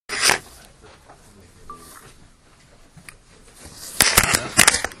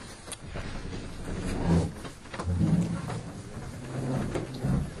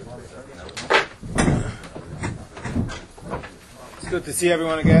good to see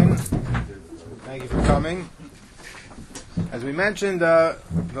everyone again. Thank you for coming. As we mentioned the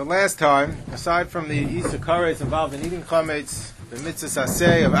last time, aside from the Isa Karetz involved in eating Chametz, the mitzvah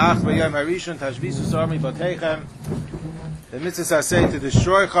saseh of Ach B'Yom Harishon Tashbisu Sarmi Bateichem, the mitzvah saseh to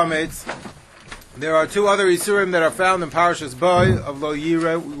destroy Chametz. There are two other Isurim that are found in Parashas Boy of Lo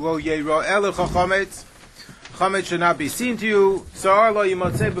Yira Elecha Chametz. Chametz should not be seen to you. Sa'ar lo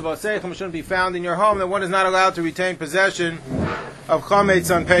yimotzei b'vaseichem shouldn't be found in your home. That one is not allowed to retain possession of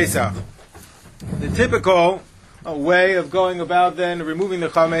Chametz on Pesach. The typical way of going about then removing the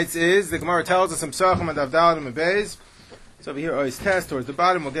Chametz is, the Gemara tells us in Psachim and Avdalim and Beis, so over here Ois Test towards the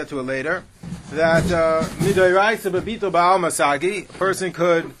bottom, we'll get to it later, that Midoraisa bebito ba'al masagi, a person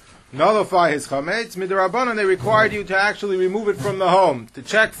could nullify his Chametz. Midorabanan, they required you to actually remove it from the home, to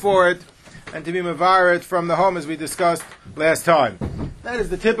check for it, and to be mevarer it from the home, as we discussed last time. That is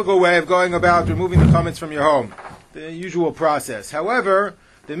the typical way of going about removing the chametz from your home, the usual process. However,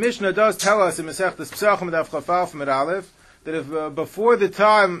 the Mishnah does tell us in Masechtas Pesachim Daf Chafal from Aleph that if before the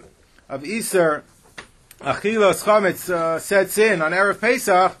time of Easter, Achilas chametz sets in on Erev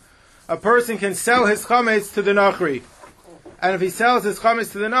Pesach, a person can sell his chametz to the Nachri. And if he sells his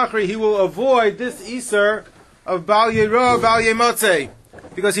chametz to the Nachri, he will avoid this Easter of Bal Yero, Bal Yemotzei,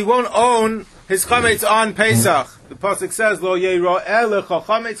 because he won't own his chametz on Pesach. The pasuk says, "Lo yeiro elecha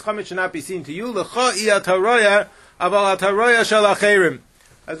chametz." Chametz should not be seen to you. Lecha iyataroya aval ataroya shel acherim.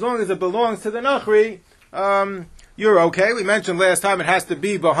 As long as it belongs to the nachri, you're okay. We mentioned last time it has to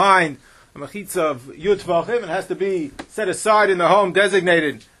be behind a mechitza of yud tvachim. It has to be set aside in the home,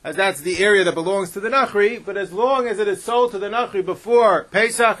 designated as that's the area that belongs to the nachri. But as long as it is sold to the nachri before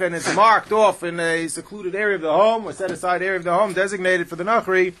Pesach and it's marked off in a secluded area of the home, or set aside area of the home designated for the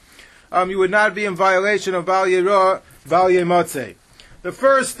nachri, you would not be in violation of Bal Yirah, Bal Yemotzei. The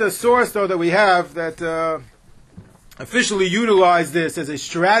first source, though, that we have that officially utilized this as a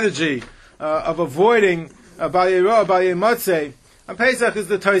strategy of avoiding Bal Yirah, Bal Yemotzei on Pesach is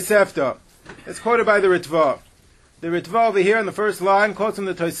the Tosefta. It's quoted by the Ritva. The Ritva over here in the first line quotes from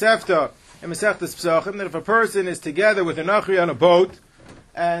the Tosefta in Masechtas Pesachim that if a person is together with a Nachri on a boat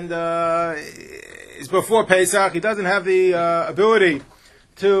and is before Pesach, he doesn't have the ability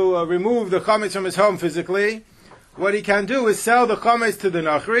to remove the chametz from his home physically, what he can do is sell the chametz to the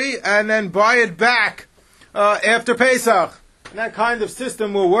Nachri and then buy it back after Pesach. And that kind of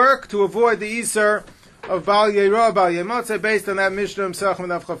system will work to avoid the Easter of Bal Yirah, Bal Yemotzei, based on that Mishnah Pesachim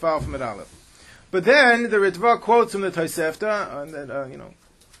and Daf Chafal from Aleph. But then the Ritva quotes from the Tosefta, and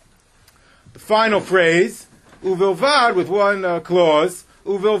the final phrase, uvilvad, with one clause,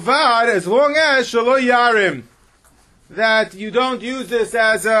 uvilvad, as long as shelo yarim, that you don't use this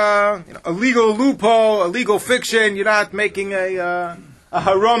as a legal loophole, a legal fiction. You're not making a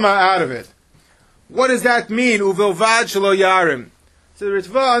haroma out of it. What does that mean? Uvilvad shelo yarim. So the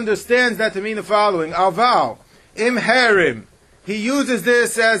Ritva understands that to mean the following: Aval im harim. He uses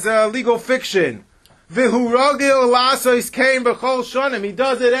this as a legal fiction. V'huragil lasos kain b'chol shonim. He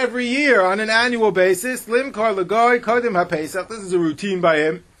does it every year on an annual basis. Limkar legoy kodim haPesach. This is a routine by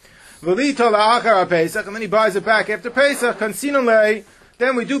him. V'lito la'achar haPesach, and then he buys it back after Pesach. Kansinolei.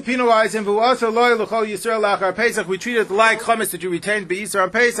 Then we do penalize him. V'uasa loy l'chol yisrael la'achar haPesach. We treat it like chametz that you retained b'Yisrael on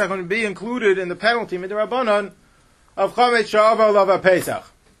Pesach and be included in the penalty midrabanan of chametz sha'avar lav haPesach,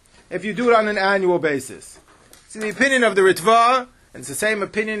 if you do it on an annual basis. It's in the opinion of the Ritva, and it's the same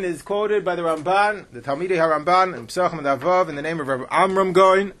opinion is quoted by the Ramban, the Talmidei HaRamban, and Psachim and Avav, in the name of Rabbi Amram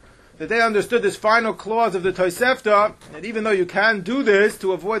Goin, that they understood this final clause of the Tosefta, that even though you can do this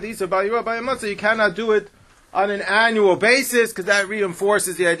to avoid the Yisrael Bal Yirah, Bal Yemotzei, you cannot do it on an annual basis, because that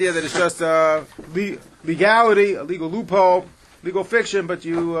reinforces the idea that it's just a legality, a legal loophole, legal fiction, but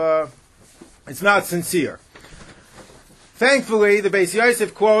it's not sincere. Thankfully, the Beis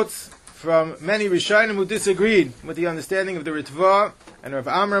Yosef quotes from many Rishonim who disagreed with the understanding of the Ritva and Rav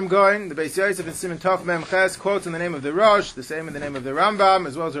Amram Goin. The Beis Yosef in Siman Tov Mem Ches quotes in the name of the Rosh, the same in the name of the Rambam,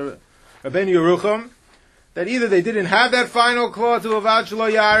 as well as Rabbi Yerucham, that either they didn't have that final clause of Avad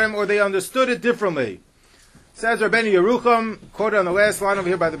Shelo Yarim, or they understood it differently. Says Rabbi Yerucham, quoted on the last line over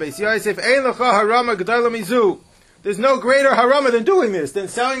here by the Beis Yosef, Ein lecha harama g'dayla mizu. There's no greater harama than doing this, than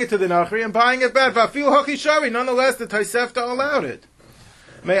selling it to the Nachri and buying it back. Vafil hachishari. Nonetheless, the Tosefta allowed it.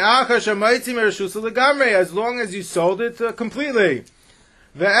 As long as you sold it completely.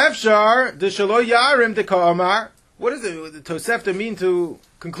 Ve'efshar d'shelo yarim deka'amar. What does the Tosefta mean to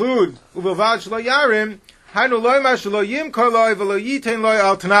conclude? Uvilvad shelo yarim. Hainu loymar shelo yimkar loy v'lo yitein loy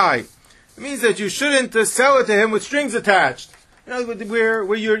al tanai. It means that you shouldn't sell it to him with strings attached.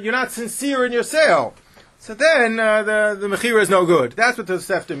 Where you're not sincere in your sale. So then the mechira is no good. That's what the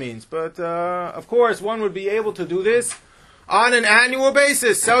Tosefta means. But of course, one would be able to do this on an annual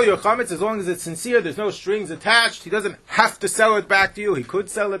basis. Sell your chametz as long as it's sincere. There's no strings attached. He doesn't have to sell it back to you. He could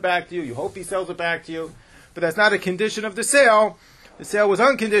sell it back to you. You hope he sells it back to you. But that's not a condition of the sale. The sale was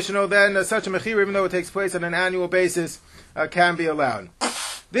unconditional, then such a mechira, even though it takes place on an annual basis, can be allowed.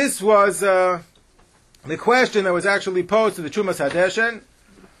 This was the question that was actually posed to the Trumas Hadeshen.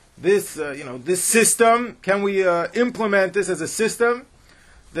 This system, can we implement this as a system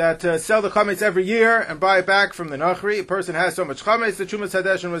that sell the chametz every year and buy it back from the nachri? A person has so much chametz, the Trumas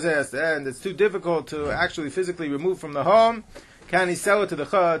Hadeshen was asked, and it's too difficult to actually physically remove from the home. Can he sell it to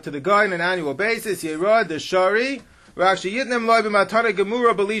the guy on an annual basis? Yerad the shari. Again,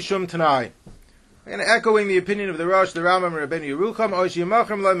 echoing the opinion of the Rosh, the Rambam, and Rabbi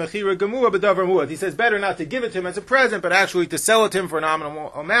Yerucham, he says better not to give it to him as a present, but actually to sell it to him for a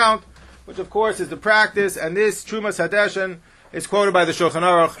nominal amount, which of course is the practice, and this Trumas Hadeshen is quoted by the Shulchan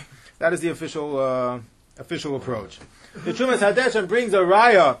Aruch. That is the official approach. The Trumas Hadeshen brings a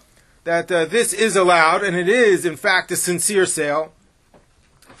raya that this is allowed, and it is in fact a sincere sale,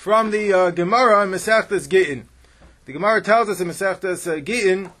 from the Gemara in Masechtas Gittin. The Gemara tells us in Masechtas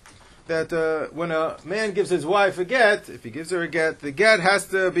Gittin that when a man gives his wife a get, if he gives her a get, the get has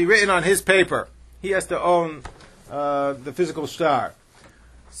to be written on his paper. He has to own the physical shtar.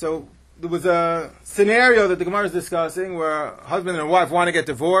 So there was a scenario that the Gemara is discussing where a husband and a wife want to get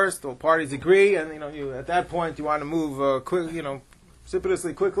divorced. All parties agree, and you at that point you want to move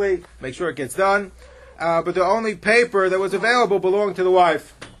precipitously quickly, make sure it gets done. But the only paper that was available belonged to the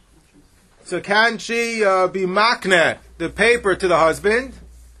wife. So can she be makneh the paper to the husband,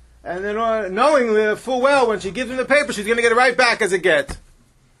 and then knowing full well when she gives him the paper, she's going to get it right back as a get?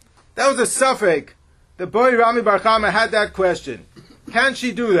 That was a suffix. The boy Rami Bar Chama had that question. Can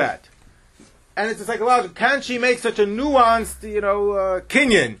she do that? And it's a psychological. Can she make such a nuanced,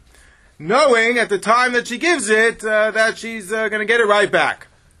 kinyan, knowing at the time that she gives it that she's going to get it right back?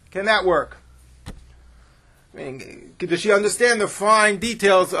 Can that work? I mean, does she understand the fine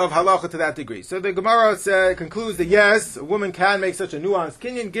details of halacha to that degree? So the Gemara concludes that yes, a woman can make such a nuanced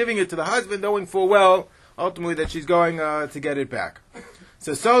kinyan, giving it to the husband, knowing full well, ultimately, that she's going to get it back.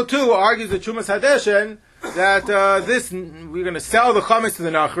 So too argues the Trumas Hadeshen that we're going to sell the chametz to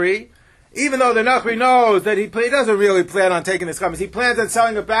the nachri, even though the nachri knows that he doesn't really plan on taking this chametz. He plans on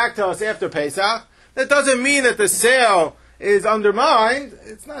selling it back to us after Pesach. That doesn't mean that the sale is undermined.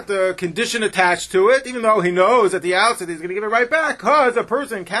 It's not a condition attached to it, even though he knows at the outset he's going to give it right back, because a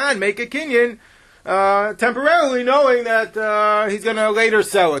person can make a kinyan temporarily knowing that he's going to later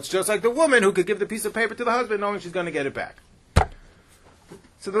sell it. It's just like the woman who could give the piece of paper to the husband knowing she's going to get it back.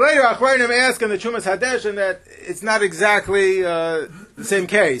 So the later Achronim ask in the Trumas Hadeshen that it's not exactly the same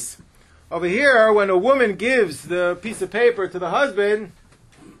case. Over here, when a woman gives the piece of paper to the husband,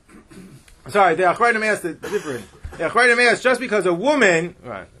 the Achronim ask the different. The Achronim ask, just because a woman,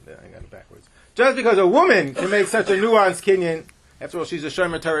 right, I got it backwards. Just because a woman can make such a nuanced kinyan, after all, she's a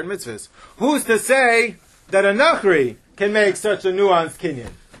shomer Torah and mitzvahs. Who's to say that a nachri can make such a nuanced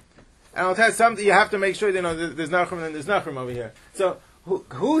kinyan? And I'll tell you something. You have to make sure there's nachrim and there's nachrim over here. So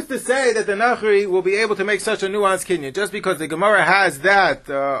who's to say that the nachri will be able to make such a nuanced kinyan? Just because the Gemara has that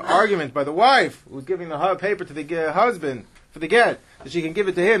argument by the wife who's giving the paper to the husband for the get, that she can give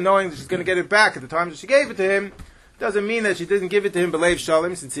it to him knowing that she's going to get it back at the time that she gave it to him, doesn't mean that she didn't give it to him b'leiv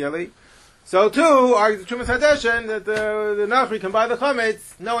shalom, sincerely. So too, argues the Trumas Hadeshen that the nachri can buy the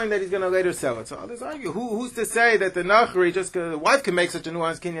chametz knowing that he's going to later sell it. So others argue, who's to say that the nachri, just the wife can make such a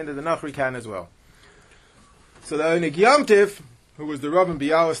nuanced kinyan, that the nachri can as well? So the Oinig Yom Tif, who was the Rabbi in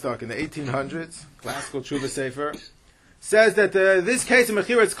Bialystok in the 1800s, classical Tshuva Sefer, says that this case of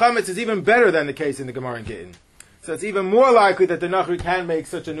Mechiras Chametz is even better than the case in the Gemara in Gittin. So it's even more likely that the nachri can make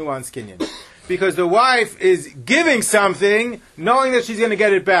such a nuanced kinyan. Because the wife is giving something, knowing that she's going to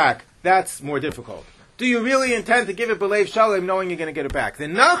get it back. That's more difficult. Do you really intend to give it b'leiv shalom, knowing you're going to get it back? The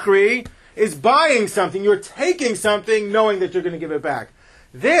nachri is buying something, you're taking something, knowing that you're going to give it back.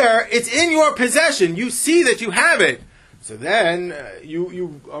 There, it's in your possession. You see that you have it. So then,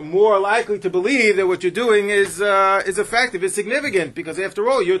 you are more likely to believe that what you're doing is effective, is significant, because after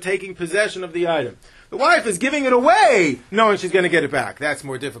all, you're taking possession of the item. The wife is giving it away, knowing she's going to get it back. That's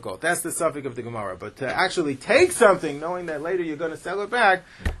more difficult. That's the suffix of the Gemara. But to actually take something, knowing that later you're going to sell it back,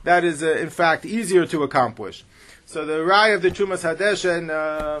 that is, in fact, easier to accomplish. So the raya of the Trumas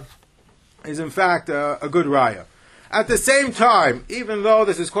Hadeshen is, in fact, a good raya. At the same time, even though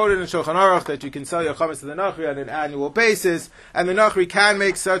this is quoted in Shulchan Aruch that you can sell your chametz to the nachri on an annual basis, and the nachri can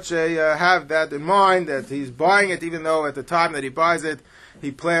make such have that in mind, that he's buying it even though at the time that he buys it,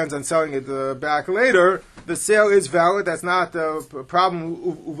 he plans on selling it back later, the sale is valid. That's not a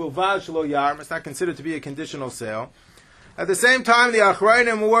problem. It's not considered to be a conditional sale. At the same time, the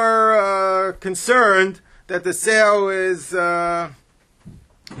Achrayim were concerned that the sale is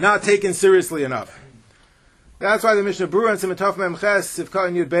not taken seriously enough. That's why the Mishnah Berurah and Simatov Memches Sivka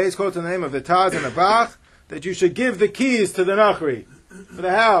and Yud Beis quote the name of the Taz and the Bach that you should give the keys to the Nachri for the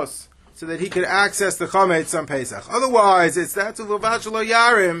house so that he could access the Chametz on Pesach. Otherwise, that's a Luvat Shelo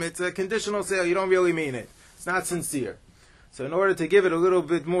Yarim. It's a conditional sale. You don't really mean it. It's not sincere. So in order to give it a little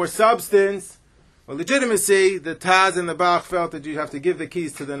bit more substance or legitimacy, the Taz and the Bach felt that you have to give the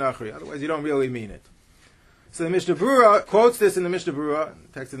keys to the Nachri. Otherwise, you don't really mean it. So the Mishnah Berurah quotes this in the Mishnah Berurah,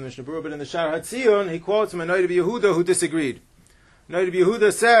 text of the Mishnah Berurah, but in the Shar HaTzion, he quotes from a Noid of Yehuda who disagreed. Noid of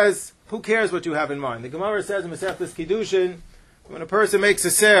Yehuda says, who cares what you have in mind? The Gemara says in Masechtas Kiddushin, when a person makes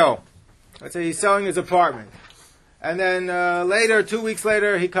a sale, let's say he's selling his apartment, and then later, 2 weeks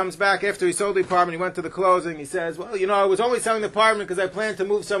later, he comes back after he sold the apartment, he went to the closing, he says, well, I was only selling the apartment because I planned to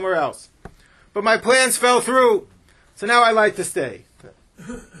move somewhere else. But my plans fell through, so now I like to stay.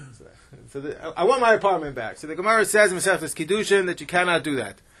 I want my apartment back. So the Gemara says in Masechtas Kiddushin that you cannot do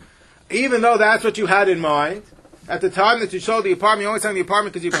that. Even though that's what you had in mind, at the time that you sold the apartment, you only sold the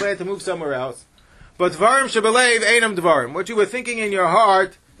apartment because you planned to move somewhere else. But Dvarim Shebelev Einam Dvarim. What you were thinking in your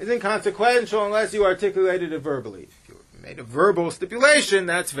heart is inconsequential unless you articulated it verbally. If you made a verbal stipulation,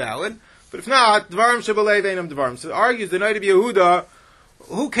 that's valid. But if not, Dvarim Shebelev Einam Dvarim. So it argues the Noid of Yehuda,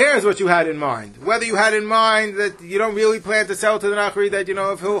 who cares what you had in mind? Whether you had in mind that you don't really plan to sell to the Nachri, that,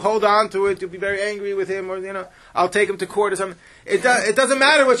 if he'll hold on to it, you'll be very angry with him, or, I'll take him to court or something. It doesn't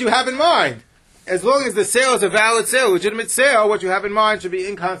matter what you have in mind. As long as the sale is a valid sale, legitimate sale, what you have in mind should be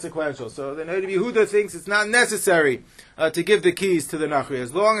inconsequential. So the Noid of Yehuda thinks it's not necessary to give the keys to the Nachri.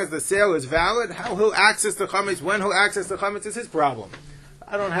 As long as the sale is valid, how he'll access the Chametz, when he'll access the Chametz is his problem.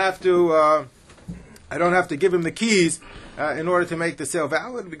 I don't have to give him the keys in order to make the sale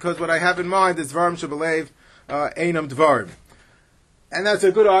valid, because what I have in mind is Dvarim Shebelev Einam Dvarim. And that's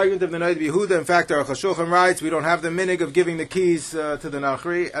a good argument of the Noid of Yehuda. In fact, our Chashulchan writes, we don't have the minig of giving the keys to the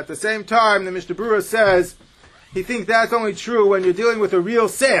Nachri. At the same time, the Mishnah Berurah says, he thinks that's only true when you're dealing with a real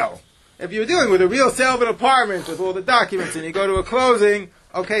sale. If you're dealing with a real sale of an apartment with all the documents and you go to a closing,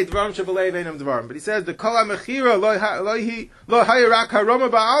 okay, Dvarim Shebelev Einam Dvarim. But he says, the Kol HaMechira lo hayirak haroma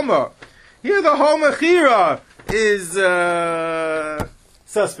ba'alma. Here the whole Mechira is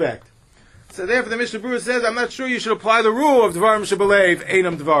suspect. So therefore the Mishnah Berurah says, I'm not sure you should apply the rule of Dvarim Shebelev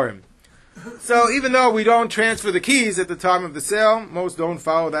Einam Dvarim. So even though we don't transfer the keys at the time of the sale, most don't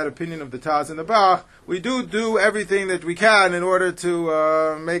follow that opinion of the Taz and the Bach, we do everything that we can in order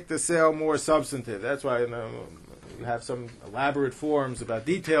to make the sale more substantive. That's why you have some elaborate forms about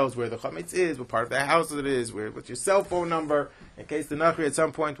details where the Chametz is, what part of the house it is, what's your cell phone number, in case the Nachri at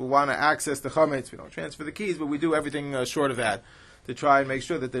some point will want to access the Chametz. We don't transfer the keys, but we do everything short of that to try and make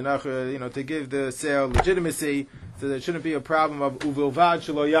sure that the Nachri, to give the sale legitimacy, so there shouldn't be a problem of uvilvad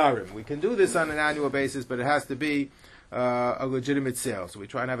shelo yarim. We can do this on an annual basis, but it has to be a legitimate sale. So we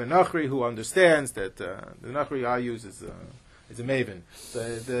try and have a Nachri who understands that the Nachri I use is a maven.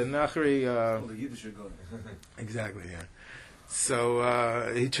 The Nachri... exactly, yeah.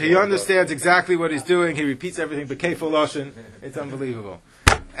 So he understands exactly what he's doing. He repeats everything, but Kefil Loshen. It's unbelievable.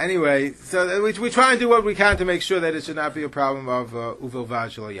 Anyway, so we try and do what we can to make sure that it should not be a problem of uvilvad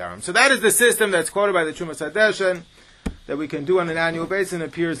shelo yarim. So that is the system that's quoted by the Trumas Hadeshen that we can do on an annual basis and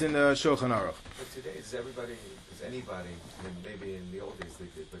appears in the Shulchan Aruch. But today, does anybody, maybe in the old days they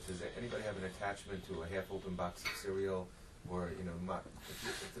did, but does anybody have an attachment to a half-open box of cereal? Or, if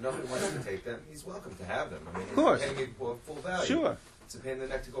the Nachri wants to take them, he's welcome to have them. Of course. He's paying it for full value. Sure. It's a pain in the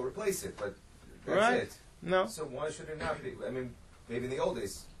neck to go replace it, but that's right. it. No. So why should it not be? Maybe in the old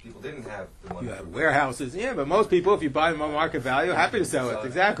days, people didn't have the money. You have warehouses, but most people, if you buy them on market value, are happy to sell it.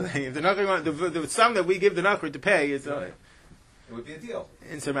 Exactly. If the Nachri the sum that we give the Nachri to pay is... it would be a deal.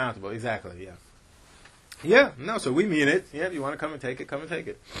 Insurmountable, exactly, yeah. Yeah, no, so we mean it. Yeah, if you want to come and take it, come and take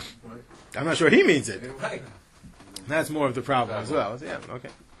it. Right. I'm not sure he means it. Right. That's more of the problem as well. Yeah, okay.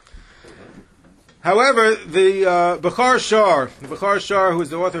 However, the Bechar Shar, who is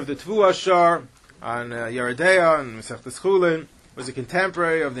the author of the Tvuah Shar on Yeridea and Masechtas Chulin, was a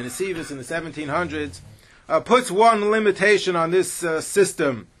contemporary of the Nesivos in the 1700s, puts one limitation on this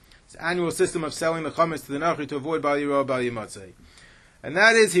system, this annual system of selling the Chametz to the Nachri to avoid Bal Yiro, Bal Yimatzei. And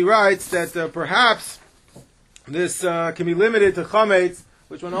that is, he writes that perhaps this can be limited to Chametz,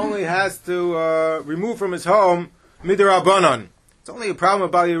 which one only has to remove from his home Midrabanan. It's only a problem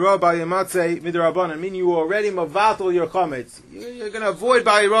of Bal Yiro, Bal Yimatzei, Midrabanan. Meaning you already mavatal your Chametz. You're going to avoid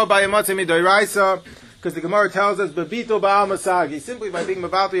Bal Yiro, Bal Yimatzei, Midoraisa, because the Gemara tells us, Babito Ba'al Masagi. Simply by being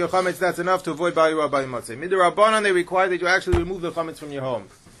mavatal your Chametz, that's enough to avoid Bal Yiro, Bal Yimatzei. Midrabanan, they require that you actually remove the Chametz from your home.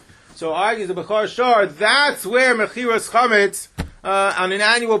 So argues the Bechor Shor, that's where Mechiras Chametz on an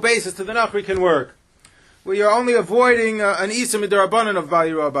annual basis to the Nachri can work. Where you're only avoiding an Iser Midarabanan of Bal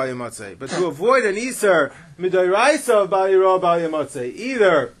Yirah Bal Yamotzei. But to avoid an Iser Midaraisa of Bal Yirah Bal Yamotzei,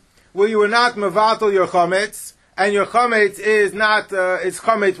 either where you are not Mevatel your Chametz, and your Chametz is not, it's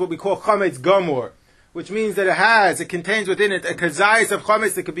Chametz, what we call Chametz Gamur, which means that it contains within it a kazayis of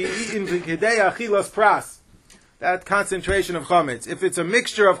Chametz that could be eaten b'kedei achilas pras. That concentration of Chametz. If it's a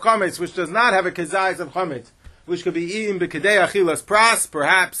mixture of Chametz which does not have a kazayis of Chametz, which could be eaten b'kedei achilas pras,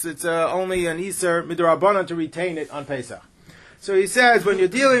 perhaps it's only an Iser midrabanan to retain it on Pesach. So he says, when you're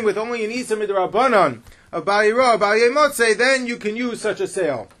dealing with only an Iser midrabanan of Bal Yirah, Bal Yamotzei, then you can use such a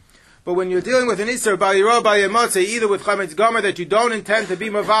sale. But when you're dealing with an Iser Bal Yirah, Bal Yamotzei, either with Chametz Gamur that you don't intend to be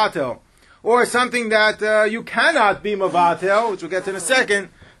Mavatel, or something that you cannot be Mavatel, which we'll get to in a second,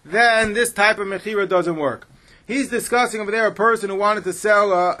 then this type of Mechira doesn't work. He's discussing over there a person who wanted to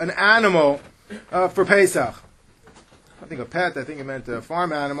sell an animal for Pesach. I think a pet, I think it meant a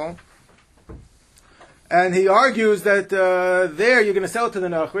farm animal. And he argues that there you're going to sell it to the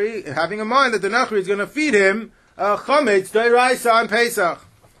Nachri, having in mind that the Nachri is going to feed him Chametz Doiraisa on Pesach.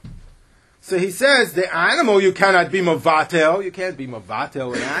 So he says, the animal you cannot be Mavatel. You can't be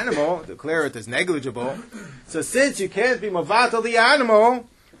Mavatel an animal, declare it as negligible. So since you can't be Mavatel the animal,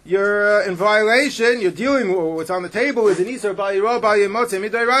 you're in violation, you're dealing with what's on the table is an Isar Bal Yirah Bal Yamotzei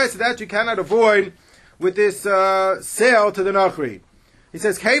Midoraisa, so that you cannot avoid with this sale to the Nachri. He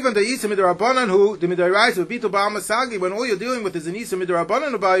says, Kevan the Isar Midorabanan who the Midoraisa Bitul Ba'al Masagi, when all you're dealing with is an Isar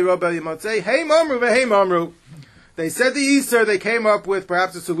Midorabanan Bal Yirah Bal Yamotzei, Hey Mamru V'Hei Mamru. They said the Isar, they came up with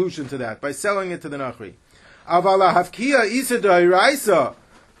perhaps a solution to that by selling it to the Nachri. Avala Hafkia Isar Doiraisa,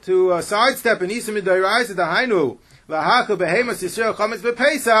 to sidestep an Isar Midoraisa Dahainu, Lahacha Behemas Yisrael Chametz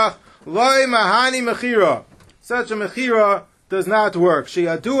B'Pesach, Loi Mahani Mechira. Such a Mechira does not work.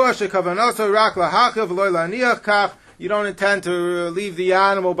 Sheyadua Shekavanoso Rak Lahacha V'Loi Laniach Kach. You don't intend to leave the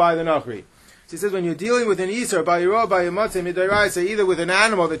animal by the Nachri. So he says when you're dealing with an Isar, Bal Yirah Bal Yamotzei Midoraisa, either with an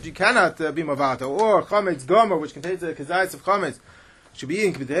animal that you cannot be Mavato, or Chametz Gamur, which contains the Kazayis of Chametz, should be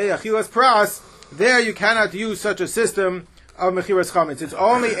in K'bidei Achilas Pras, there you cannot use such a system of Mechiras Chametz. It's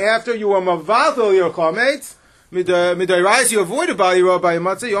only after you are Mavato your Chametz, Midoraisa, you avoided Bal Yirah Bal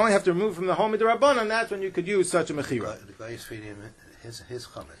Yamotzei, you only have to remove from the home Midorabanan, and that's when you could use such a Mechira. The guy is feeding him his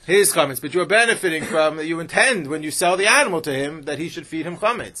Chametz. His Chametz, but you're benefiting from, you intend when you sell the animal to him that he should feed him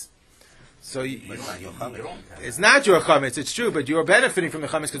Chametz. So it's not your chametz, it's true, but you're benefiting from the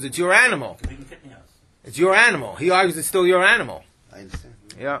chametz because it's your animal. It's your animal. He argues it's still your animal. I understand.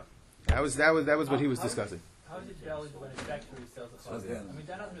 Yeah, that was what he was discussing. How is it valid when a factory sells a chametz? I mean,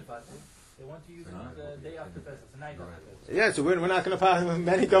 they're not mitzvah. They want to use it the day after Pesach, the night after Pesach. Yeah, so we're not going to.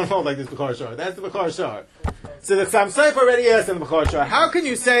 Many don't hold like this Bechor Shor. That's the Bechor Shor. So the Chametz Seif already asked in the Bechor Shor, how can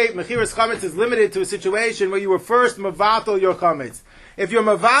you say Mechiras Chametz is limited to a situation where you were first Mavatel your Chametz? If you're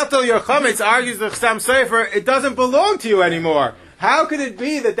Mavatel your Chametz, argues the Chametz Seif, it doesn't belong to you anymore. How could it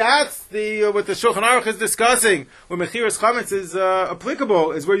be that that's what the Shulchan Aruch is discussing, where Mechiras Chametz is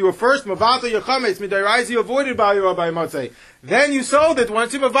applicable, is where you were first Mavatel your Chametz, Midoraisa you avoided Bal Yirah Bal Yamotzei. Then you sold it,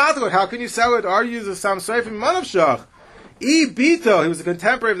 once you Mavatel it, how can you sell it? Argues the Chametz Seif in Manav Shach. Ibitel, he was a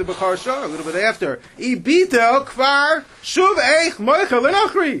contemporary of the Bechor Shor, a little bit after. Ibitel kvar shuv eich moichel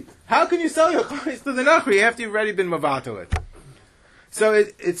l'nachri. How can you sell your chametz to the nachri after you've already been mavato it? So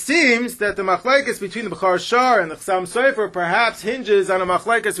it seems that the machlekes between the Bechor Shor and the Chametz Seif perhaps hinges on a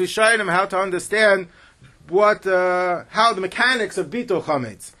machlekes Rishonim how to understand how the mechanics of bitul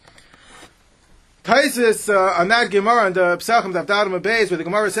chametz. Taisus on that Gemara on the Pesachim Davdarim Abayis, where the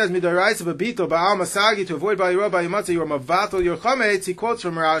Gemara says Midoraisa b'bitul ba'al masagi, to avoid Bal Yirah Bal Yamotzei you are mavatel your chametz. He quotes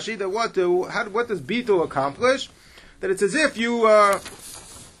from Rashi that what does bitul accomplish? That it's as if you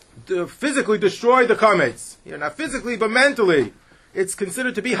physically destroy the chametz. Not physically but mentally. It's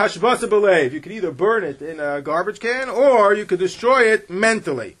considered to be hashbasa b'leiv. You could either burn it in a garbage can or you could destroy it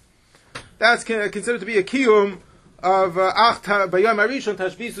mentally. That's considered to be a kiyum of Bayom Arishon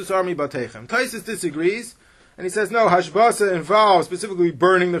Tashbisus Armi Batechem. Taisus disagrees, and he says no, hashbasa involves specifically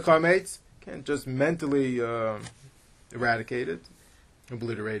burning the chametz. Can't just mentally eradicate it,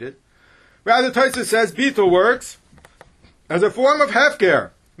 obliterate it. Rather, Taisus says bitul works as a form of hefker.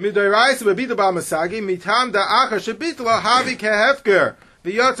 Midoraisa bebitul ba'al masagi mitam da'achar shebitula havi kehefker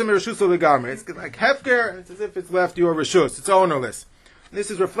v'yotzem reshuso legamri. It's like hefker. It's as if it's left your reshus. It's ownerless. And this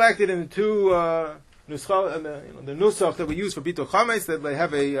is reflected in the two. The nusach that we use for bitul chametz, that they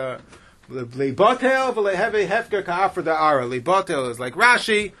have a leibatel, but they have a hefker ka'afar da'ara. Leibatel is like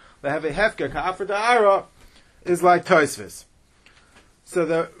Rashi. They have a hefker ka'afar da'ara is like Tosfos. So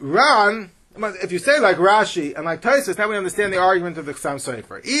the Ran If you say like Rashi and like Tosfos, now we understand the argument of the Chassam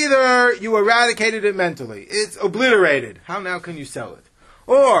Sofer. Either you eradicated it mentally, it's obliterated. How now can you sell it?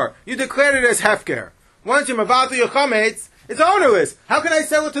 Or you declared it as hefker. Once you're mavato your chametz, it's ownerless. How can I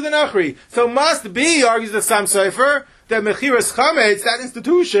sell it to the nachri? So must be, argues the Chassam Sofer, that mechiras chametz, that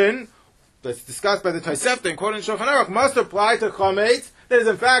institution that's discussed by the Tosefta and quoted in Shulchan Aruch, must apply to chametz that is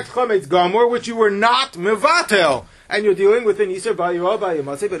in fact Chametz Gamur, which you were not mevatel. And you're dealing with an Yisur Ba'yiro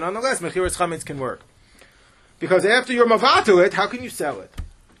Ba'yimatzeh, but nonetheless, Mechiras Chametz can work. Because after you're mavatel it, how can you sell it?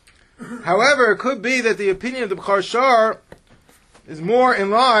 However, it could be that the opinion of the B'char Shar is more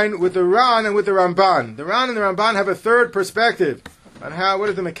in line with the Ran and with the Ramban. The Ran and the Ramban have a third perspective on what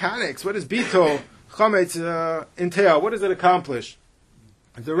are the mechanics, what does Bitol Chametz entail, what does it accomplish?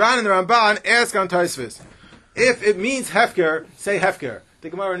 The Ran and the Ramban ask on Tosfos, if it means Hefker, say Hefker. The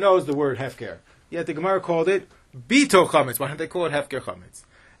Gemara knows the word Hefker. Yet the Gemara called it Bito Chametz. Why don't they call it Hefker Chametz?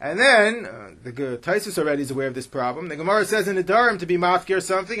 And then, the Tosfos already is aware of this problem. The Gemara says in the Dharam to be mafkir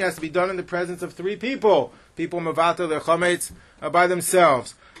something has to be done in the presence of three people. People mavato their Chametz by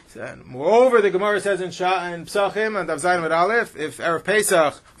themselves. And moreover, the Gemara says in Psachim and Daf Zayin with Aleph, if Erev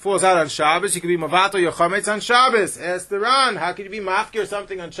Pesach falls out on Shabbos, you can be mavato your Chametz on Shabbos. Ask the Ran, how can you be mafkir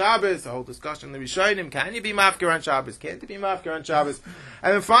something on Shabbos? The whole discussion in the Rishonim, can you be mafkir on Shabbos? Can't you be mafkir on Shabbos?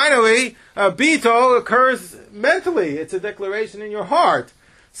 And then finally, Bito occurs mentally. It's a declaration in your heart.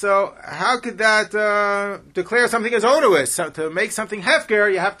 So how could that declare something as odorless? So to make something hefker,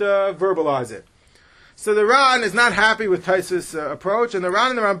 you have to verbalize it. So the Ran is not happy with Tosfos' approach, and the Ran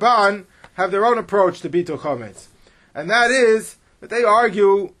and the Ramban have their own approach to Bito Chametz. And that is that they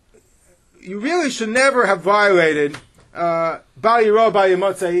argue you really should never have violated Bal Yiro Bal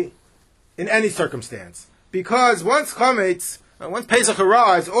Yimatzeh in any circumstance. Because once Pesach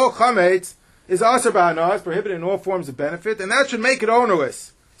arrives, all Chametz is Asur B'Hana, is prohibited in all forms of benefit, and that should make it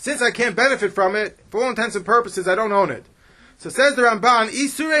ownerless. Since I can't benefit from it, for all intents and purposes, I don't own it. So says the Ramban,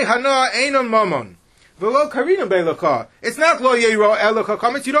 Isurei Hana Einon Mamon. It's not lo yeiro elocha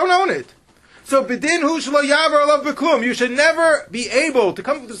chametz. You don't own it. So bidin hu shlo yavar alav beklum. You should never be able to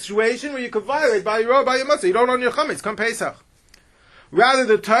come to a situation where you could violate by yiro by yimatzeh. You don't own your chametz. Come Pesach. Rather,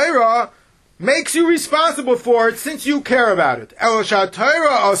 the Torah makes you responsible for it since you care about it. Elosha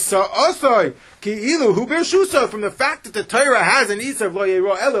Torah asa asay ki ilu hu bershusa. From the fact that the Torah has an isur of lo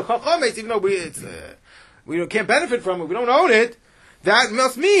yeiro elocha chametz, even though we can't benefit from it, we don't own it. That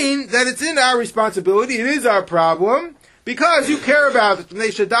must mean that it's in our responsibility, it is our problem, because you care about it.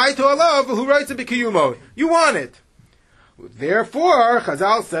 They should die to Allah, who writes it b'kiyumo. You want it. Therefore,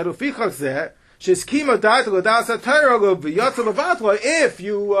 Chazal said, if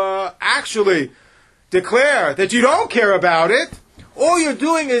you actually declare that you don't care about it, all you're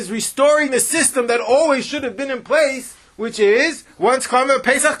doing is restoring the system that always should have been in place, which is, once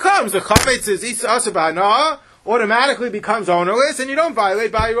Pesach comes, the Chametz is Asur B'Hana, automatically becomes ownerless, and you don't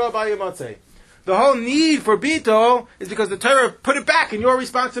violate Ba'yiro Ba'yimatzeh. The whole need for Bito is because the Torah put it back in your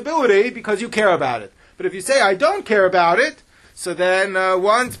responsibility because you care about it. But if you say, I don't care about it, so then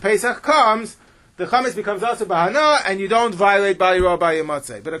once Pesach comes, the Chametz becomes Asur B'Hana, and you don't violate Ba'yiro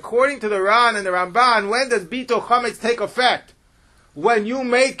Ba'yimatzeh. But according to the Ran and the Ramban, when does Bito Chametz take effect? When you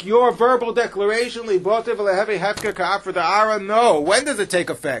make your verbal declaration, Libotev Lehevi Hefker Ka'afar Da'ara, no. When does it take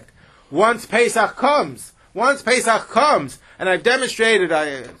effect? Once Pesach comes. Once Pesach comes, and I've demonstrated,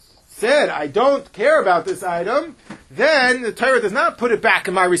 I said, I don't care about this item, then the Torah does not put it back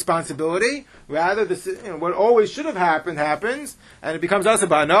in my responsibility. Rather, what always should have happened happens, and it becomes Asur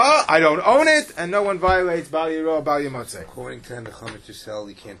B'Hana. I don't own it, and no one violates Bal Yiro Bal Yimatzeh. According to the chametz you sell,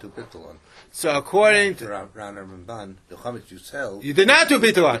 you can't do bittul on. So according to Ran and Ramban, the chametz you sell, you did not do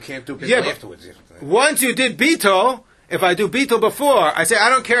bittul on. You can't do bittul afterwards. Once you did bittul, if I do bittul before, I say I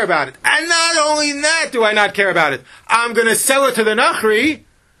don't care about it. And not only that do I not care about it, I'm going to sell it to the nachri,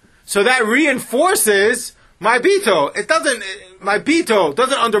 so that reinforces my bittul. My bittul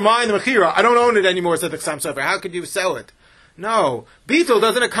doesn't undermine the mechira. I don't own it anymore, said the Chassam Sofer. How could you sell it? No. Bittul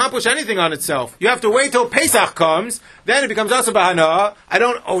doesn't accomplish anything on itself. You have to wait till Pesach comes, then it becomes Asur B'Hana. I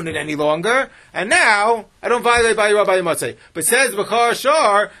don't own it any longer, and now I don't violate Ba'yiro Ba'yimatzeh. But says B'char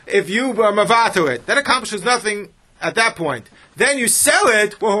Shar, if you mavato it, that accomplishes nothing at that point. Then you sell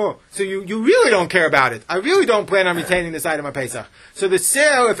it, so you really don't care about it. I really don't plan on retaining this item on Pesach. So the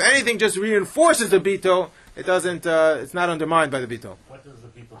sale, if anything, just reinforces the Bito. It doesn't, it's not undermined by the Bito. What does the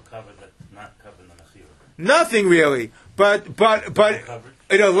Bito cover that's not covered in the Mechira? Nothing really. But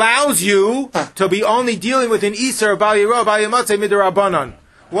it allows you to be only dealing with an Isur, Bal Yiro, Bal Yimatzeh, Midirabanan.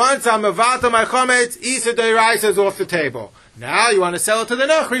 Once I'm Mavata my Chametz, Isur Deiraisa is off the table. Now you want to sell it to the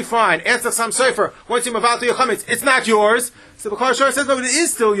Nachri, fine. Ask the Sam Sofer, once you move out to your Chametz, it's not yours. So the Bechor Shor says, no, but it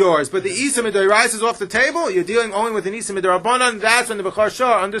is still yours. But the Isa Midorais is off the table. You're dealing only with an Isa Midorabanan. That's when the Bechor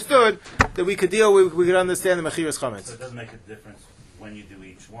Shor understood that we could deal with, we could understand the Mechiras Chametz. So it doesn't make a difference when you do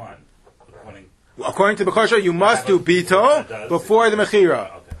each one. According to the Bechor Shor, you must do Bito before the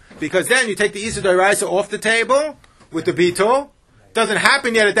Mechira. Okay. Because then you take the Isa Doraisa off the table with the Bito. Doesn't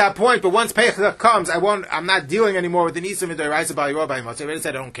happen yet at that point, but once Pesach comes, I'm not dealing anymore with the Isa Midoraisa by Yorah by Moshe. I already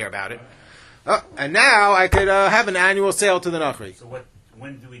said I don't care about it. And now I could have an annual sale to the Nachri. So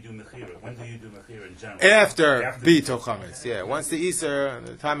when do we do Mechira? When do you do Mechira in general? After Bito Chametz. Yeah, once the Isa,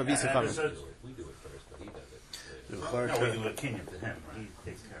 the time of Isa Chametz. We do it first, but he does it. No, we do a kinyan to him. He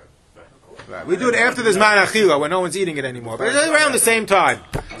takes care of it. Right. We do it after the Zman Achila, when no one's eating it anymore. But it's around the same time.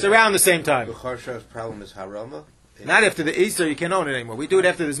 It's around the same time. Bechor Shor's problem is Harama. Not after the Easter, you can't own it anymore. We do it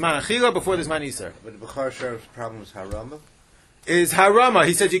after the Zman Achila, before the Zman Easter. But the Bechor Shor's problem is Harama. Is Harama.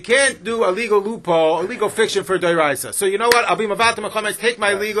 He says you can't do a legal loophole, a legal fiction for Doiraisa. So you know what? I'll be Mavatim Chametz, take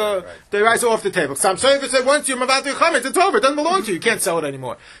my legal Doiraisa off the table. Sam Sofer said once you're Mavatim Chametz, it's over. It doesn't belong to you. You can't sell it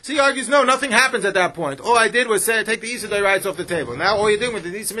anymore. So he argues, no, nothing happens at that point. All I did was say, take the Isa Doiraisa off the table. Now all you're doing with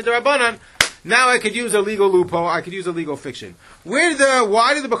the Isa Midrabanan, now I could use a legal loophole, I could use a legal fiction. Why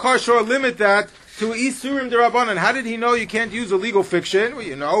did the Bechor Shor limit that to Isurim Derabanan? How did he know you can't use a legal fiction? Well,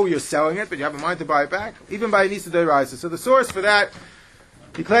 you know you're selling it, but you have a mind to buy it back, even by an Isa Doiraisa. So the source for that,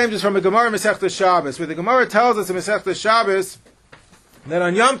 he claims, is from a Gemara Masechta Shabbos, where the Gemara tells us in Masechta Shabbos that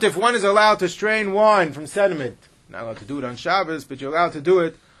on Yom Tif one is allowed to strain wine from sediment. Not allowed to do it on Shabbos, but you're allowed to do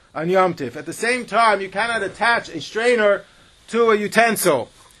it on Yom Tif. At the same time, you cannot attach a strainer to a utensil.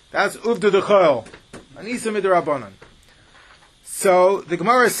 That's Uvdu Dechol, an Isa Midrabanan. So the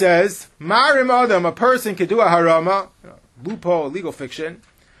Gemara says, Marim Adam, a person could do a harama, loophole, legal fiction,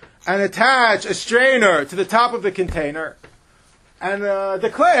 and attach a strainer to the top of the container, and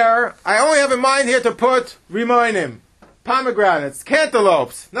declare, I only have in mind here to put rimoinim, pomegranates,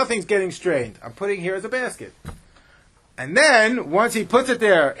 cantaloupes, nothing's getting strained. I'm putting here as a basket. And then, once he puts it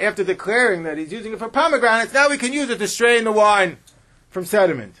there, after declaring that he's using it for pomegranates, now we can use it to strain the wine from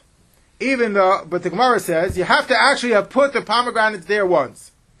sediment. But the Gemara says, you have to actually have put the pomegranates there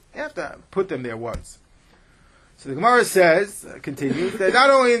once. You have to put them there once. So the Gemara says, continues, that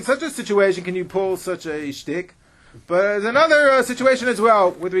not only in such a situation can you pull such a shtick, but there's another situation as well,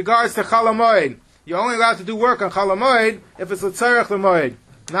 with regards to Chalamoid. You're only allowed to do work on Chalamoid if it's L'tzarech L'moid.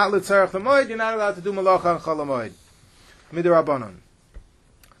 Not L'tzarech L'moid, you're not allowed to do Malacha on Chalamoid. Midrabanan.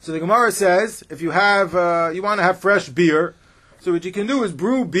 So the Gemara says, if you want to have fresh beer, so what you can do is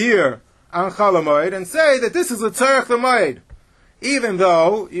brew beer on Chalamoid and say that this is L'tzarech L'moid. Even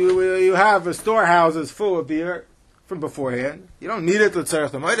though you have storehouses full of beer from beforehand, you don't need it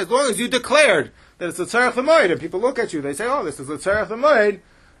L'tzarech L'moid, as long as you declared that it's L'tzarech L'moid, and people look at you, they say, oh, this is L'tzarech L'moid,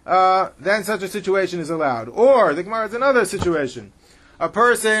 then such a situation is allowed. Or, the Gemara has another situation. A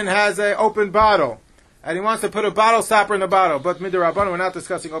person has an open bottle, and he wants to put a bottle stopper in the bottle, but Midrabanan, we're not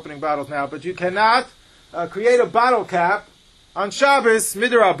discussing opening bottles now, but you cannot create a bottle cap on Shabbos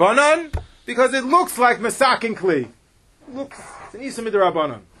Midrabanan, because it looks like Mesakin Kli. It's an Isa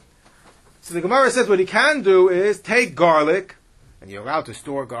Midrabanan. So the Gemara says what he can do is take garlic, and you're allowed to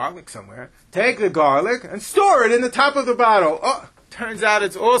store garlic somewhere, take the garlic and store it in the top of the bottle. Oh, turns out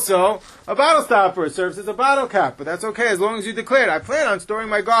it's also a bottle stopper. It serves as a bottle cap, but that's okay as long as you declare it. I plan on storing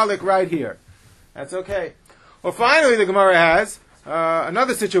my garlic right here. That's okay. Well, finally, the Gemara has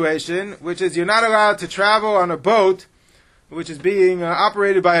another situation, which is you're not allowed to travel on a boat which is being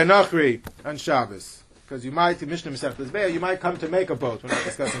operated by a Nachri on Shabbos. Because you might, Mishnah Masechtas, you might come to make a boat. We're not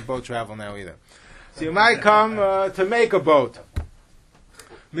discussing boat travel now either. So you might come to make a boat.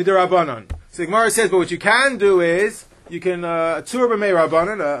 Midrabanan. So the Gemara says, but what you can do is, you can, a Tzur B'mei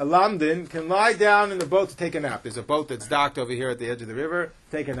Rabbanan, a Lamdin, can lie down in the boat to take a nap. There's a boat that's docked over here at the edge of the river,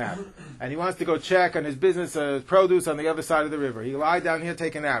 take a nap. And he wants to go check on his business, produce on the other side of the river. He lie down here,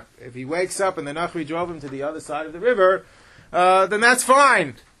 take a nap. If he wakes up and the Nachri drove him to the other side of the river, then that's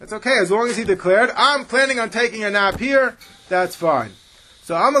fine. That's okay, as long as he declared, I'm planning on taking a nap here, that's fine.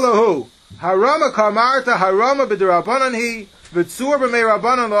 So, Amalahu, Harama Kamarta, Harama B'dirabanan hi, V'tzur B'mei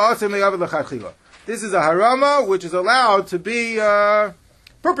Rabbanan La'asim Le'avad L'chachila. This is a harama which is allowed to be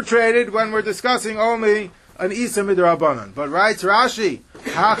perpetrated when we're discussing only an Isa Midrabanan. But writes Rashi,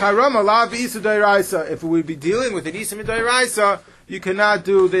 Ha harama la Isa Doiraisa. If we would be dealing with an Isa Midraisa, you cannot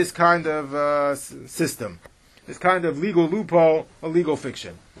do this kind of system, this kind of legal loophole, a legal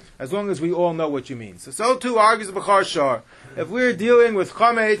fiction. As long as we all know what you mean. So too argues the Bechor Shor. If we're dealing with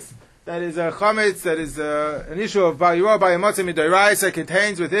Chametz, that is an issue of Bayirah by a Matzah Midoraisa,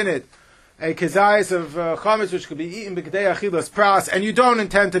 contains within it a kezayis of chametz which could be eaten b'kedei achilas pras, and you don't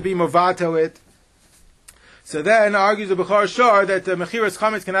intend to be movato it. So then argues the Bechor Shor that mechiras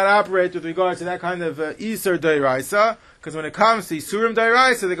chametz cannot operate with regards to that kind of iser deiraisa, because when it comes to isurim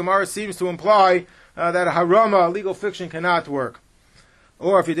deiraisa, the Gemara seems to imply that a harama, a legal fiction, cannot work.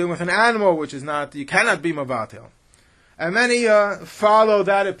 Or if you're dealing with an animal, which is not, you cannot be mavatel. And many follow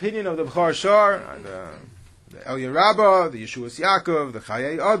that opinion of the Bechor Shor, and the El Yerabba, the Yeshuas Yaakov, the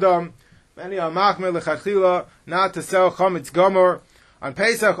Chayei Adam. Many are machmir lechatchila not to sell Chametz Gamur. On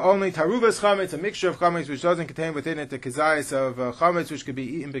Pesach, only taruvas chametz, a mixture of chametz which doesn't contain within it the kezayis of chametz which could be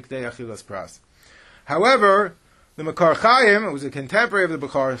eaten b'kdei achilas pras. However, the Makar Chaim, who was a contemporary of the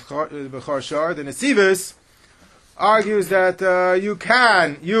Bechor Shor, the Nesivus, argues that you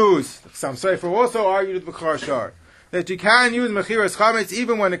can use, some Sefer also argued with the Bechor Shor, that you can use mechiras chametz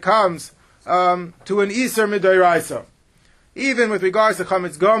even when it comes to an iser midoraisa. Even with regards to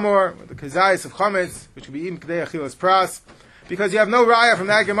Chametz Gamur, the kezayis of chametz, which could be eaten b'kdei achilas pras, because you have no raya from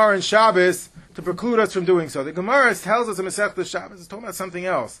that Gemara in Shabbos to preclude us from doing so. The Gemara tells us in Masechta Shabbos, it's talking about something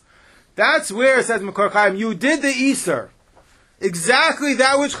else. That's where it says, Makor Chaim, you did the Iser. Exactly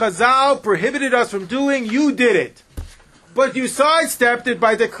that which Chazal prohibited us from doing, you did it. But you sidestepped it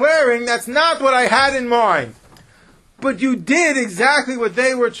by declaring, that's not what I had in mind. But you did exactly what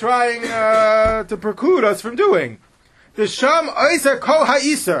they were trying to preclude us from doing. The Sham Oiser Ko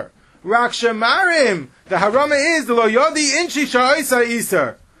HaIser. Rak Shemarim. The harama is the lo yodi inchi sha'isa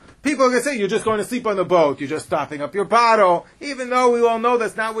iser. People are going to say, you're just going to sleep on the boat, you're just stopping up your bottle, even though we all know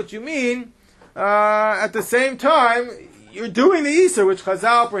that's not what you mean. At the same time, you're doing the iser, which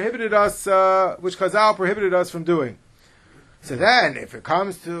Chazal prohibited us from doing. So then, if it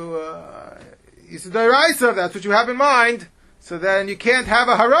comes to iser d'oraisa, that's what you have in mind, so then you can't have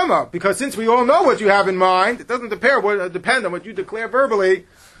a harama, because since we all know what you have in mind, it doesn't depend on what you declare verbally.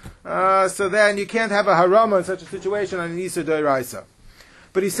 So then you can't have a harama in such a situation on an Iser D'oraisa.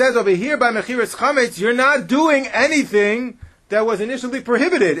 But he says over here by Mechiras Chametz, you're not doing anything that was initially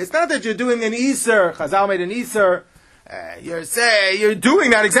prohibited. It's not that you're doing an Iser, Chazal made an Iser, you're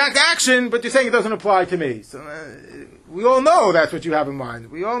doing that exact action, but you're saying it doesn't apply to me. So we all know that's what you have in mind.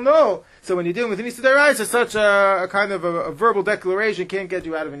 We all know. So when you're dealing with an Iser D'oraisa, such a kind of a verbal declaration can't get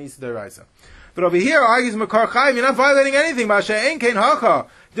you out of an Iser D'oraisa. But over here, argues Makar Chaim, you're not violating anything.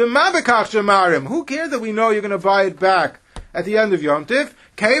 Who cares that we know you're going to buy it back at the end of Yom Tiv?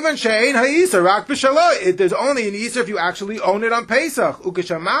 There's only an Easter if you actually own it on Pesach. So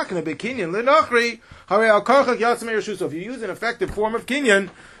if you use an effective form of kinyan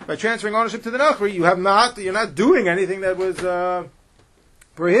by transferring ownership to the Nachri, you're not doing anything that was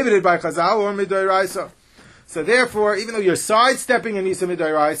prohibited by Chazal or Midoraisa. So therefore, even though you're sidestepping an Isa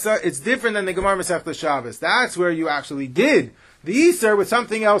Midoraisa, it's different than the Gemara Masechta Shabbos. That's where you actually did the Iser with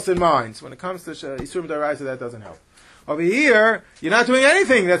something else in mind. So when it comes to Isur Midoraisa, that doesn't help. Over here, you're not doing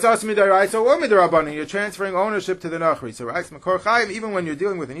anything that's Asa Midoraisa or Midorabanan. You're transferring ownership to the Nachri. So right, Makor Chaim, even when you're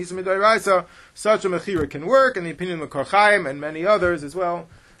dealing with an Isa Midoraisa, such a Mechira can work, and the opinion of Makor Chaim and many others as well,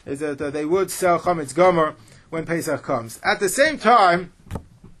 is that they would sell Chametz Gamur when Pesach comes. At the same time,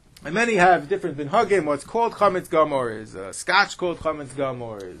 and many have different minhagim. What's called Chametz Gamur is scotch called Chametz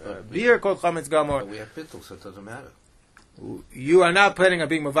Gamur, is beer called Chametz Gamur. We have bittul, so it doesn't matter. You are not planning on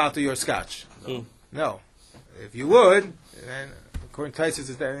being mavato your scotch. No. If you would, then according to Taisus,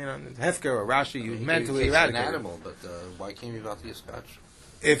 is that Hefker or Rashi, you mentally eradicate an animal, but why can't you mavato your scotch?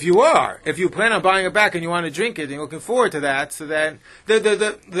 If you plan on buying it back and you want to drink it and you're looking forward to that, so then the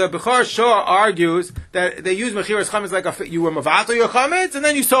Bechor Shor argues that they use mechiras chametz like you were mavato your chametz and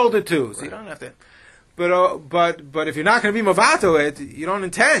then you sold it too. So you don't have to. But if you're not going to be mavato it, you don't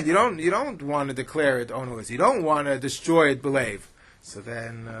intend. You don't want to declare it onus. You don't want to destroy it believe. So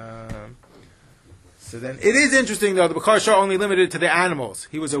then it is interesting though. The Bechor Shor only limited it to the animals.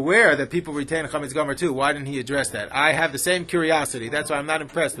 He was aware that people retain Chametz Gamur too. Why didn't he address that? I have the same curiosity. That's why I'm not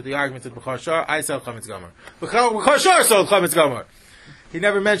impressed with the arguments of Bechor Shor. I sell Chametz Gamur. Bechor Shor sold Chametz Gamur. He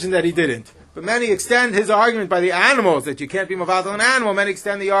never mentioned that he didn't. But many extend his argument by the animals, that you can't be mavato an animal. Many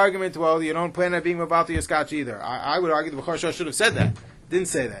extend the argument, well, you don't plan on being mavato your scotch either. I would argue the Bechor Shor should have said that. Didn't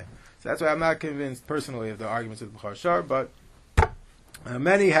say that. So that's why I'm not convinced personally of the arguments of the Bechor Shor, but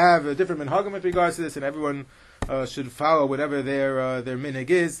many have a different minhagim with regards to this, and everyone should follow whatever their minhag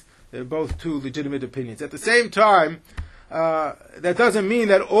is. They're both two legitimate opinions. At the same time, that doesn't mean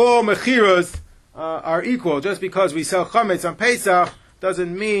that all mechiras are equal. Just because we sell chametz on Pesach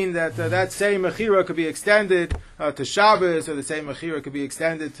doesn't mean that that same mechira could be extended to Shabbos, or the same mechira could be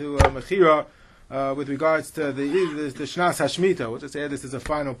extended to mechira with regards to the Shnas Hashmita. We'll just add this as a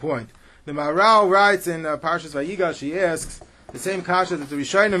final point. The Maharal writes in Parshas Vayigash, he asks, the same kasha that the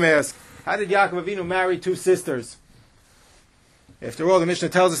Rishonim ask, How did Yaakov Avinu marry two sisters? After all, the Mishnah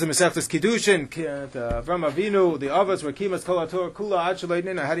tells us in Masechtas Kiddushin, Avram Avinu, the Avos were Kimas Kol HaTorah Kula Ad Shelo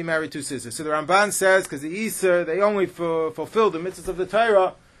Yitnena. How did he marry two sisters? So the Ramban says, because the Isser, they only fulfilled the mitzvahs of the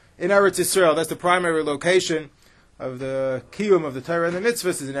Torah in Eretz Yisrael. That's the primary location of the Kiyum of the Torah and the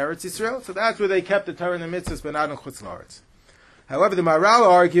mitzvahs is in Eretz Yisrael. So that's where they kept the Torah and the mitzvahs, but not in Chutz La'aretz. However, the Maharal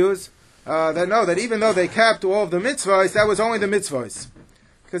argues that even though they kept all of the mitzvahs, that was only the mitzvahs.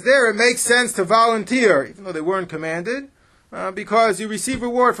 Because there it makes sense to volunteer, even though they weren't commanded, because you receive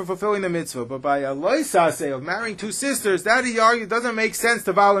reward for fulfilling the mitzvah. But by a loisase of marrying two sisters, that he argues doesn't make sense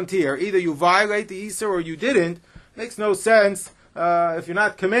to volunteer. Either you violate the Isser or you didn't. It makes no sense if you're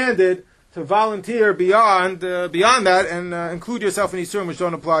not commanded to volunteer beyond that and include yourself in Isurim which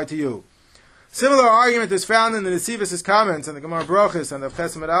don't apply to you. Similar argument is found in the Nesivos' comments on the Gemara Brachos on the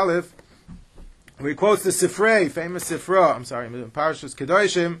Chesed Aleph, where he quotes the Sifrei, famous Sifra, Parashas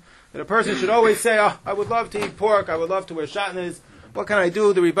Kedoshim, that a person should always say, I would love to eat pork, I would love to wear shatnez, what can I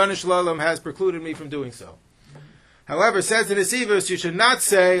do? The Ribbon Shalom has precluded me from doing so. However, says the Nesivos, you should not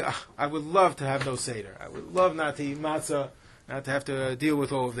say, I would love to have no Seder, I would love not to eat matzah, not to have to deal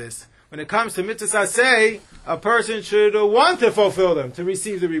with all of this. When it comes to mitzvahs aseh, a person should want to fulfill them, to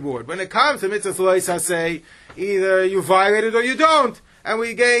receive the reward. When it comes to mitzvahs lois aseh, either you violate it or you don't. And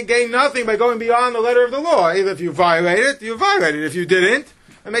we gain nothing by going beyond the letter of the law. Either if you violate it, you violate it. If you didn't,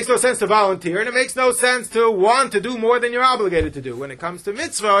 it makes no sense to volunteer, and it makes no sense to want to do more than you're obligated to do. When it comes to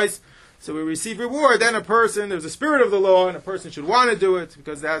mitzvahs, so we receive reward, then there's a spirit of the law, and a person should want to do it,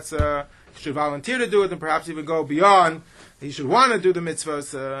 because should volunteer to do it, and perhaps even go beyond. He should want to do the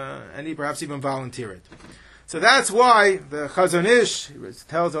mitzvahs, and he perhaps even volunteer it. So that's why the Chazon Ish, it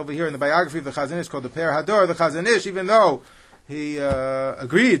tells over here in the biography of the Chazon Ish called the Per Hador, the Chazon Ish, even though he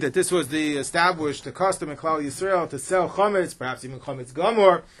agreed that this was the established custom in Klal Yisrael to sell Chametz, perhaps even Chametz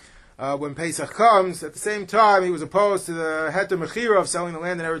Gamur, when Pesach comes, at the same time he was opposed to the Heter Mechira of selling the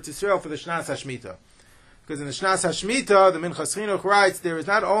land in Eretz Yisrael for the Shnas HaShmita. Because in the Shnas HaShmita, the Minchas Chinuch writes, there is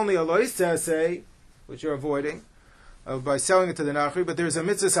not only a lois aseh, which you're avoiding, by selling it to the Nachri, but there's a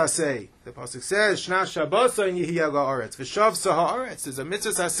mitzvah aseh. The pasuk says, "Shnas Shabbos in Yihiyah La'aretz." V'shav Saha'aretz. There's a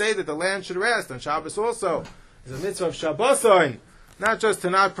mitzvah aseh that the land should rest on Shabbos also. There's a mitzvah of Shabbosain, not just to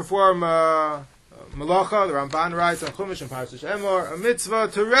not perform malacha. The Ramban writes on Chumash and Parashas Emor, a mitzvah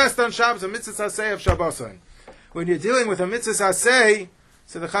to rest on Shabbos, a mitzvah aseh of Shabbosain. When you're dealing with a mitzvah aseh,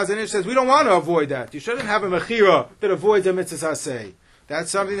 so the Chazon Ish says we don't want to avoid that. You shouldn't have a mechira that avoids a mitzvah aseh.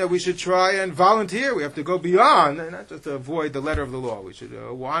 That's something that we should try and volunteer. We have to go beyond, and not just to avoid the letter of the law. We should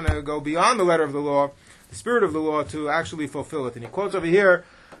want to go beyond the letter of the law, the spirit of the law, to actually fulfill it. And he quotes over here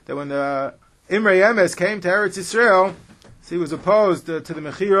that when the Imrei Emes came to Eretz Yisrael, so he was opposed to the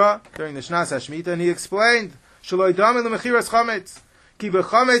Mechira during the Shnas HaShmita, and he explained, Shaloi dami lemechiras chametz, ki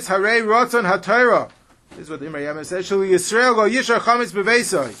bechametz harei rotzon haTorah. This is what the Imrei Emes says, Shaloi Yisrael go yishar chametz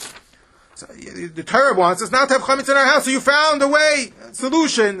beveisoi. So the Torah wants us not to have chametz in our house, so you found a way, a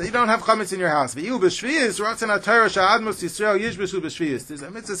solution, that you don't have chametz in your house. V'yu b'shviyis, rotzon haTorah sha'admos Yisrael yishbeshu b'shviyis. There's a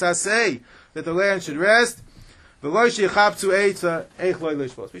mitzvah aseh that the land should rest. We shouldn't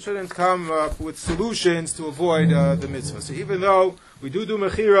come up with solutions to avoid the mitzvah. So even though we do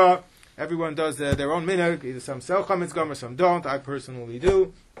mechira, everyone does their own minhag. Either some sell chametz gamur, some don't. I personally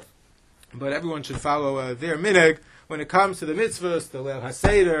do. But everyone should follow their minhag. When it comes to the mitzvahs, the Leil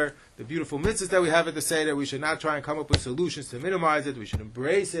HaSeder, the beautiful mitzvahs that we have at the Seder, we should not try and come up with solutions to minimize it. We should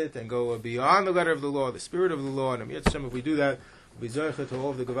embrace it and go beyond the letter of the law, the spirit of the law. And if we do that, we'll be zocheh to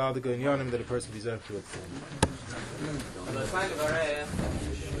all of the gewaldige inyanim that a person be zocheh to it.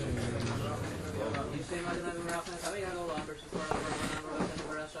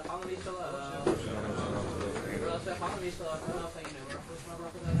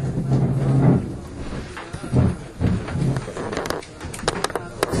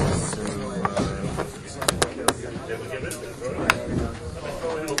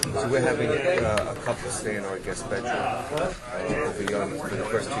 So we're having a couple stay in our guest bedroom for the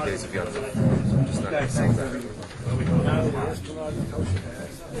first 2 days of Yom Tov. So I'm just not saying that.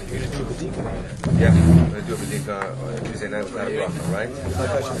 Yeah, we're going to do a bedika on Tuesday night without a bracha, right?